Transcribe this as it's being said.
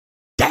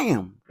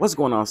Bam! What's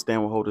going on,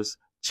 stand holders?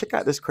 Check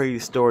out this crazy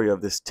story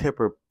of this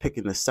tipper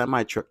picking the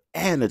semi truck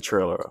and the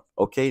trailer up.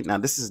 Okay, now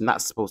this is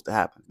not supposed to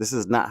happen. This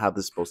is not how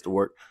this is supposed to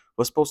work.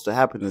 What's supposed to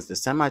happen is the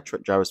semi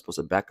truck driver is supposed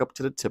to back up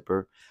to the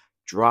tipper,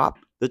 drop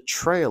the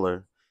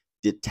trailer,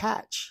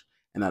 detach,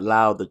 and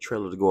allow the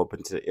trailer to go up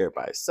into the air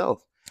by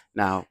itself.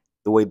 Now,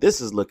 the way this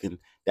is looking,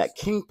 that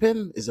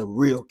Kingpin is a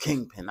real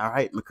Kingpin, all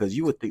right? Because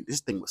you would think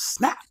this thing would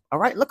snap, all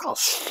right? Look how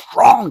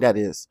strong that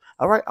is,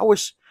 all right? I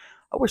wish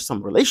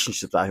some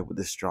relationships out here were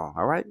this strong,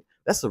 all right?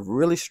 That's a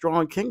really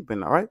strong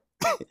Kingpin, all right?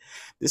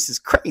 This is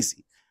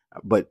crazy.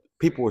 But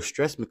people were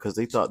stressed because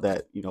they thought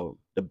that,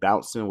 the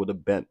bouncing would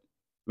have bent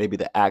maybe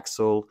the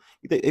axle.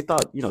 They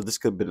thought, this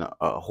could have been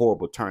a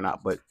horrible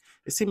turnout, but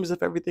it seems as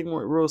if everything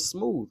went real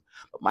smooth.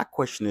 But my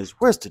question is,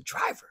 where's the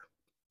driver?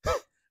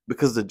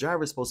 Because the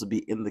driver is supposed to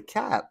be in the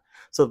cab.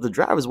 So if the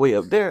driver's way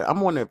up there, I'm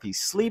wondering if he's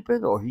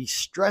sleeping or he's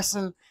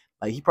stressing.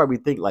 Like he probably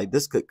think like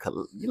this could,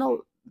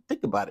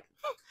 think about it.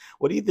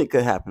 What do you think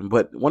could happen?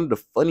 But one of the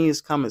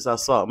funniest comments I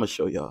saw, I'm gonna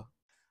show y'all.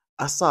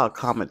 I saw a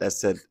comment that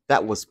said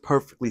that was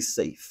perfectly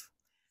safe.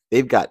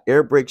 They've got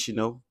air brakes,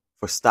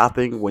 for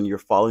stopping when you're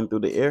falling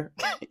through the air.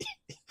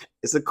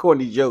 It's a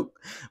corny joke,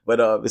 but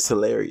it's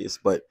hilarious.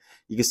 But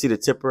you can see the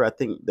tipper. I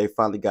think they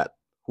finally got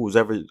who's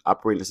ever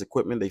operating this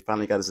equipment. They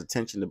finally got his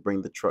attention to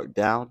bring the truck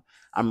down.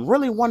 I'm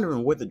really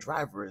wondering where the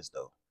driver is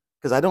though,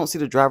 because I don't see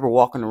the driver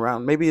walking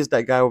around. Maybe it's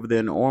that guy over there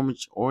in the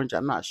orange.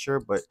 I'm not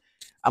sure, but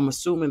I'm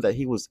assuming that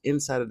he was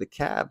inside of the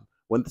cab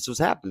when this was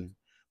happening.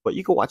 But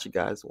you can watch it,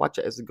 guys. Watch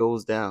it as it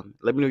goes down.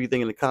 Let me know what you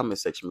think in the comment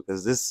section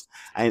because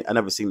I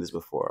never seen this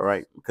before. All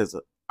right, because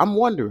I'm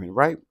wondering,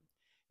 right,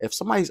 if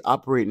somebody's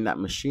operating that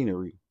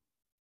machinery,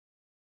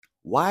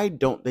 why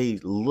don't they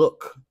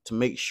look to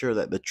make sure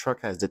that the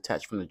truck has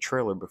detached from the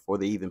trailer before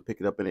they even pick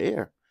it up in the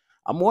air?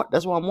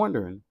 That's what I'm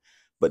wondering.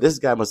 But this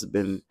guy must have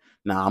been,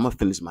 nah, I'm gonna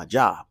finish my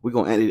job. We're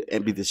gonna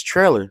empty this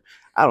trailer.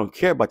 I don't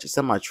care about your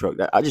semi truck.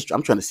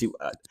 I'm trying to see.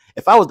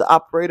 If I was the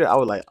operator, I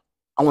would like,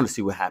 I want to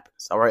see what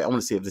happens. All right, I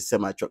want to see if the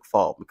semi truck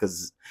fall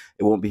because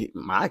it won't be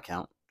my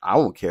account. I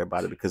won't care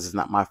about it because it's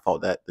not my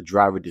fault that the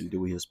driver didn't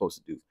do what he was supposed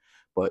to do.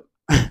 But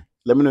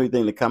let me know what you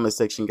think in the comment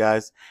section,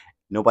 guys.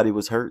 Nobody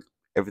was hurt.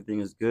 Everything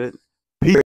is good. Peace.